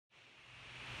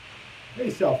Hey,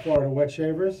 South Florida wet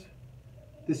shavers.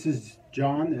 This is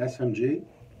John, SMG,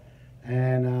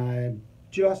 and I'm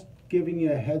just giving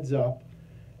you a heads up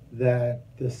that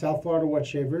the South Florida Wet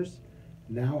Shavers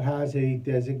now has a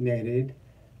designated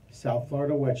South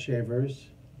Florida Wet Shavers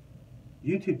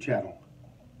YouTube channel.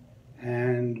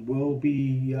 And we'll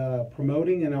be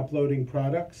promoting and uploading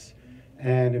products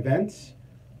and events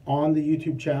on the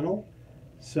YouTube channel.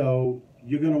 So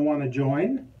you're going to want to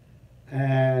join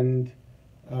and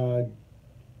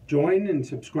join and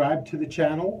subscribe to the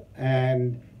channel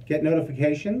and get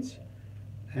notifications,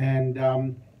 and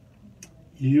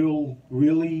you'll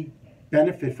really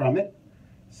benefit from it.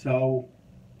 So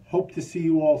hope to see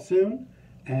you all soon,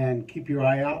 and keep your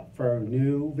eye out for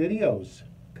new videos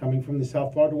coming from the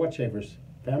South Florida Wet Shavers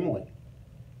family.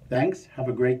 Thanks. Have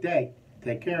a great day.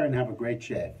 Take care and have a great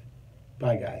shave.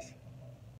 Bye, guys.